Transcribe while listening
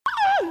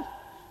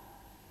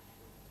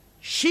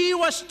She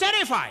was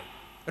terrified,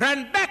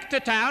 ran back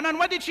to town, and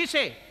what did she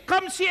say?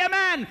 Come see a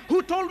man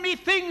who told me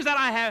things that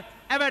I have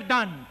ever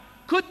done.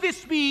 Could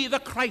this be the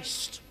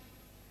Christ?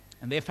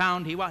 And they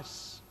found he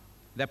was.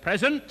 The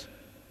present,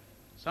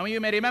 some of you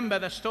may remember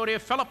the story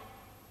of Philip.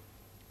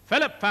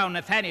 Philip found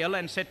Nathanael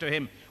and said to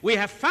him, we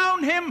have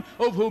found him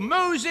of whom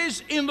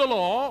Moses in the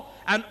law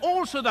and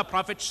also the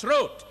prophets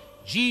wrote,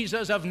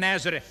 Jesus of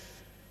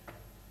Nazareth.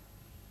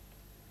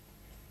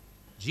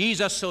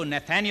 Jesus saw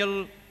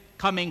Nathanael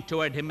coming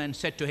toward him and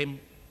said to him,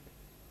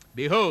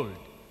 behold,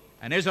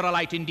 an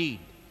Israelite indeed,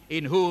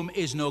 in whom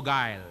is no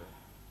guile.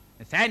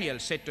 Nathanael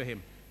said to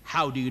him,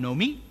 how do you know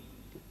me?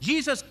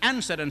 Jesus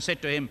answered and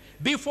said to him,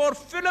 before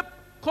Philip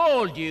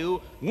called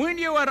you, when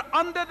you were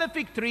under the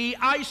fig tree,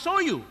 I saw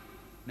you.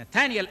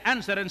 Nathanael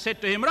answered and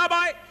said to him,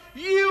 Rabbi,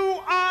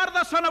 you are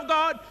the Son of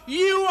God,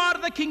 you are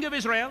the King of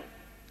Israel.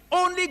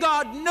 Only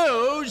God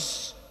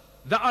knows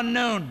the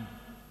unknown.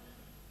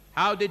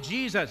 How did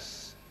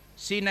Jesus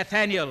see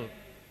Nathanael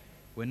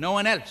when no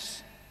one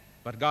else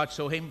but God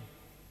saw him?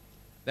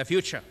 The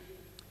future.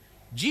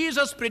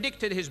 Jesus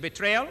predicted his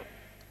betrayal,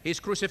 his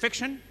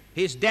crucifixion,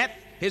 his death,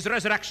 his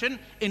resurrection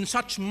in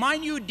such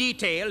minute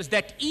details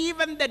that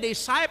even the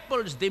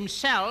disciples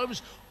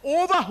themselves,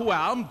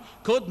 overwhelmed,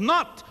 could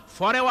not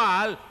for a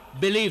while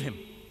believe him.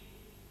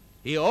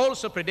 He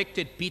also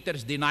predicted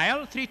Peter's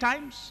denial 3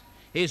 times,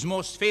 his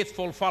most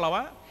faithful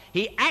follower.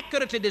 He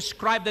accurately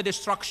described the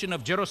destruction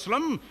of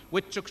Jerusalem,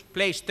 which took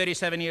place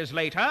 37 years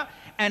later.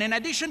 And in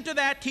addition to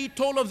that, he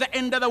told of the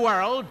end of the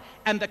world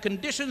and the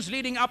conditions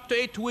leading up to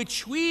it,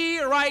 which we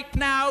right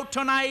now,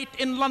 tonight,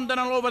 in London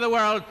and all over the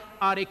world,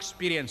 are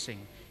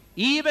experiencing.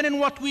 Even in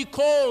what we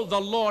call the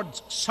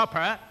Lord's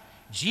Supper,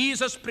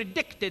 Jesus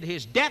predicted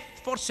his death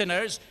for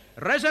sinners,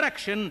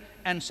 resurrection,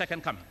 and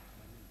second coming.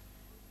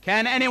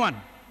 Can anyone,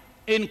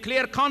 in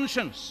clear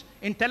conscience,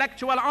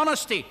 intellectual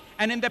honesty,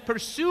 and in the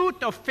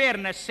pursuit of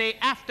fairness, say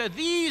after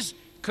these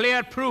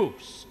clear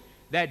proofs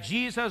that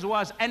Jesus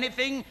was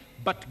anything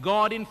but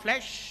God in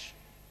flesh?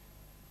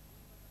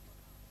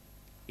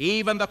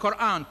 Even the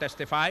Quran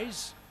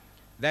testifies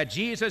that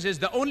Jesus is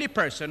the only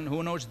person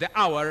who knows the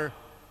hour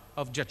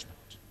of judgment.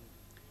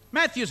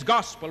 Matthew's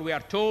gospel, we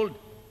are told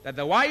that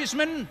the wise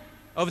men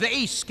of the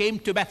east came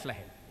to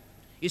Bethlehem.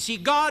 You see,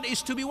 God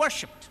is to be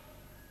worshipped.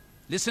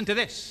 Listen to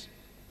this.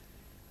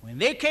 When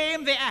they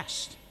came, they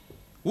asked,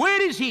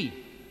 where is he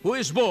who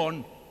is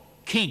born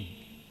king?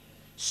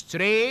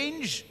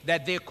 Strange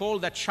that they call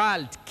the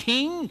child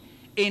king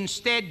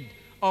instead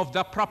of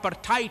the proper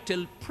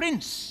title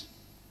prince.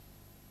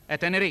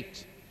 At any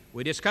rate,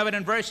 we discover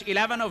in verse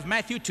 11 of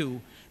Matthew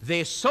 2,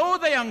 they saw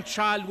the young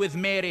child with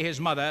Mary, his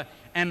mother,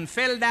 and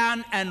fell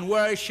down and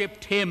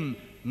worshipped him,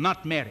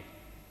 not Mary.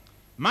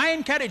 I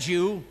encourage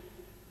you,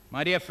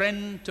 my dear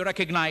friend, to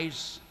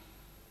recognize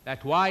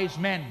that wise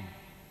men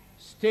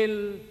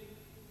still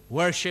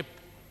worship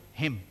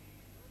him.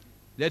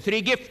 The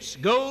 3 gifts,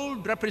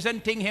 gold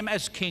representing him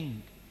as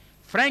king,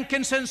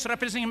 frankincense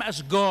representing him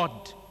as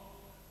God,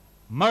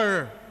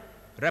 myrrh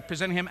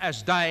representing him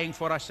as dying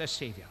for us as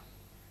Savior.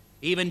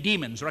 Even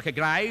demons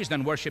recognized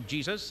and worshiped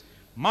Jesus.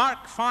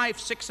 Mark 5,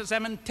 6, and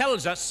 7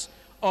 tells us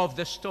of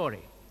the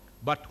story.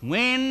 But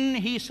when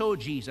he saw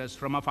Jesus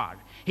from afar,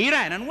 he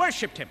ran and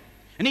worshipped him.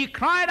 And he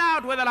cried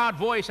out with a loud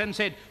voice and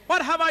said,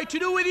 what have I to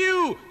do with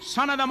you,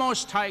 Son of the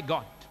Most High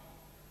God?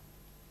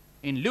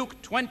 In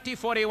Luke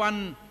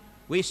 20:41,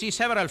 we see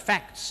several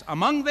facts.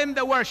 Among them,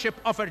 the worship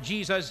offered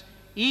Jesus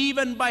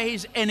even by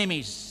his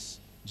enemies.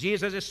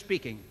 Jesus is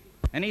speaking,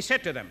 and he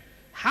said to them,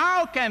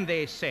 how can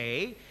they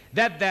say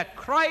that the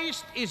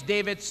Christ is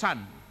David's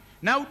son?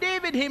 Now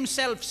David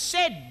himself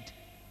said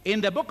in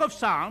the book of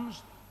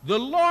Psalms, the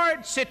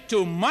Lord said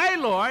to my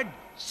Lord,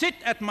 sit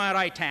at my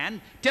right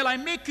hand till I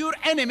make your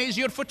enemies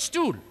your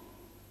footstool.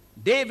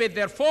 David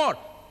therefore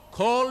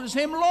calls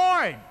him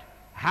Lord.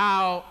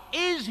 How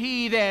is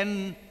he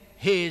then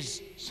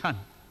his son?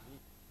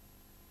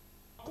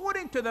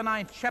 According to the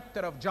 9th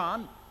chapter of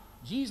John,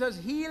 Jesus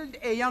healed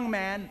a young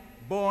man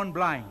born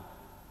blind.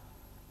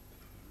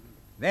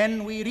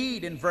 Then we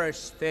read in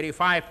verse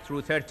 35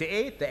 through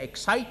 38 the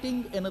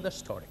exciting end of the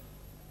story.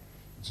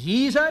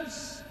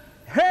 Jesus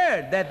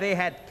heard that they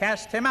had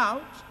cast him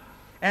out,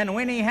 and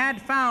when he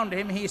had found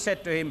him, he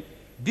said to him,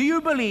 do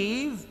you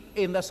believe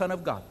in the Son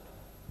of God?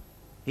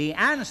 He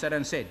answered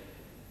and said,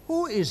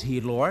 who is he,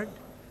 Lord,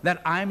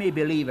 that I may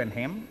believe in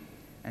him?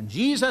 And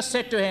Jesus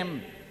said to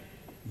him,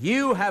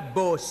 you have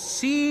both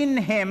seen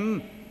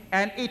him,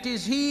 and it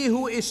is he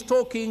who is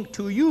talking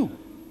to you.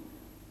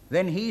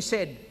 Then he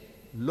said,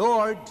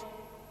 Lord,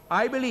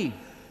 I believe.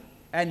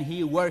 And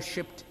he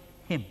worshipped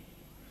him.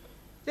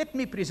 Let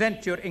me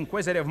present your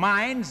inquisitive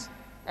minds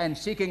and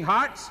seeking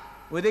hearts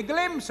with a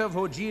glimpse of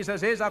who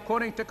Jesus is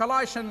according to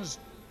Colossians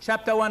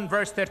chapter 1,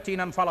 verse 13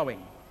 and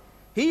following.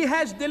 He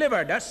has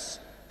delivered us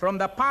from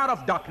the power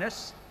of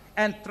darkness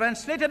and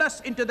translated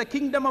us into the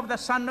kingdom of the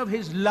Son of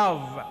his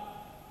love,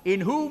 in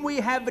whom we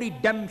have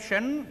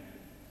redemption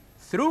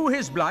through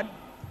his blood,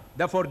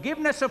 the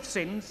forgiveness of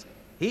sins.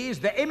 He is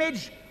the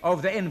image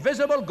of the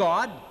invisible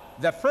God,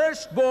 the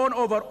firstborn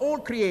over all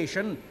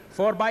creation,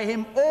 for by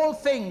him all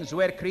things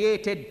were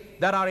created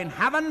that are in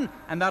heaven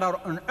and that are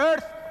on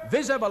earth,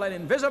 visible and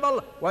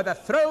invisible, whether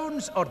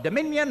thrones or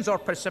dominions or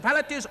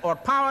principalities or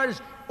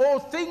powers. All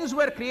things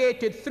were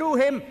created through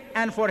him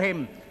and for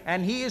him.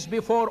 And he is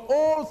before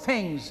all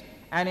things,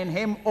 and in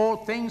him all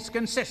things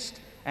consist.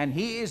 And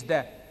he is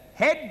the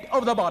head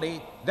of the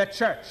body, the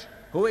church,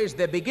 who is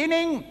the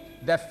beginning,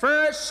 the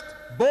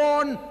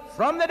firstborn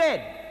from the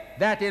dead,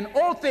 that in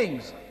all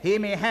things he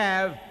may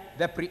have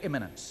the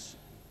preeminence.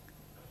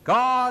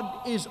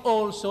 God is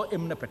also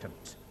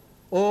omnipotent,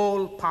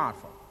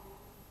 all-powerful.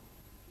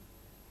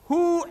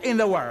 Who in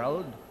the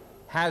world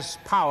has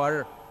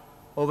power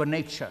over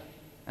nature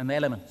and the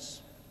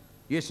elements?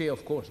 You say,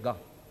 of course, God.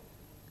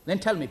 Then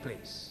tell me,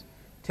 please,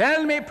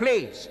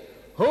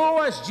 who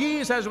was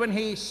Jesus when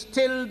he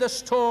stilled the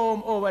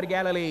storm over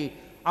Galilee,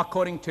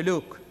 according to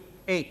Luke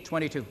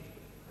 8:22?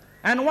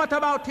 And what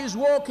about his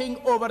walking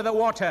over the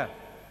water,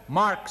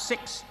 Mark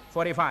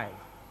 6:45?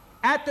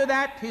 After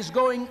that, his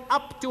going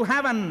up to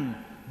heaven,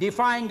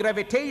 defying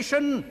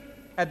gravitation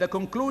at the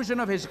conclusion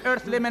of his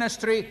earthly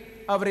ministry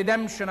of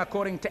redemption,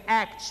 according to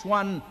Acts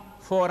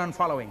 1:4 and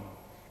following.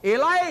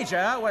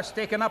 Elijah was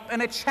taken up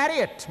in a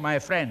chariot, my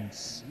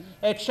friends,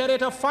 a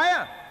chariot of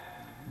fire.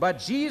 But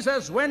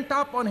Jesus went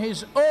up on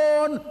his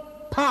own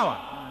power,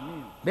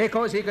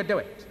 because he could do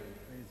it.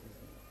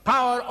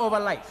 Power over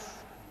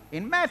life.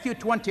 In Matthew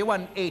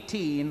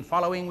 21:18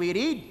 following, we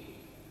read,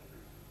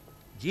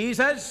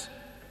 Jesus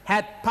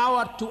had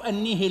power to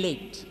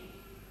annihilate.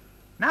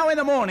 Now in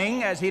the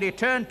morning, as he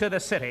returned to the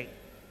city,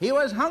 he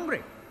was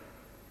hungry.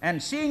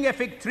 And seeing a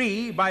fig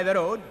tree by the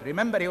road,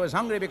 remember, he was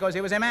hungry because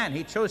he was a man.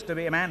 He chose to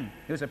be a man.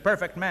 He was a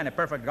perfect man, a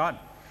perfect God.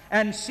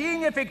 And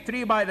seeing a fig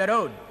tree by the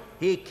road,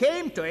 he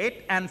came to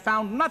it and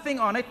found nothing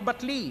on it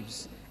but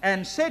leaves,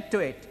 and said to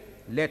it,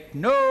 let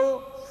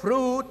no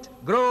fruit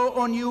grow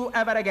on you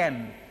ever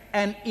again.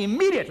 And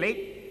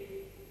immediately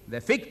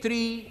the fig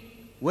tree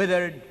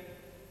withered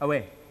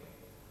away.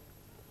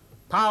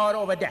 Power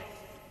over death.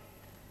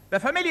 The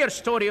familiar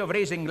story of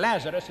raising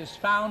Lazarus is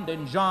found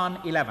in John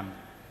 11.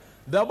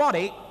 The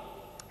body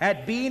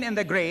had been in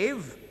the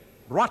grave,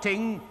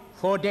 rotting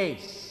for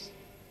days.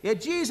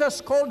 Yet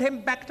Jesus called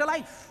him back to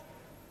life.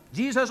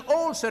 Jesus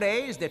also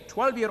raised a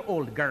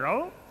 12-year-old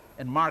girl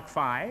in Mark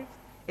 5,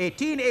 a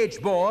teenage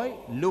boy,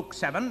 Luke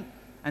 7,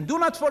 and do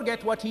not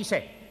forget what he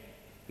said.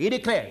 He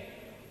declared,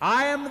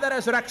 I am the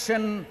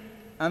resurrection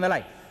and the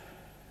life.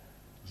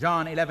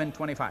 John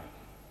 11:25.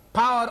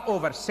 Power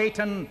over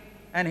Satan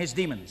and his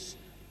demons.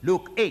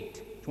 Luke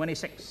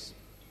 8:26.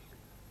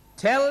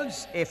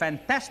 Tells a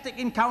fantastic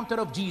encounter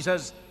of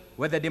Jesus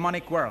with the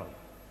demonic world.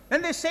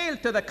 Then they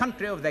sailed to the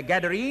country of the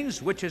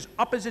Gadarenes, which is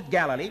opposite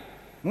Galilee.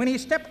 When he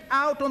stepped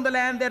out on the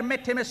land, there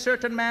met him a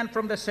certain man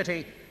from the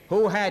city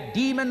who had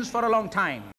demons for a long time.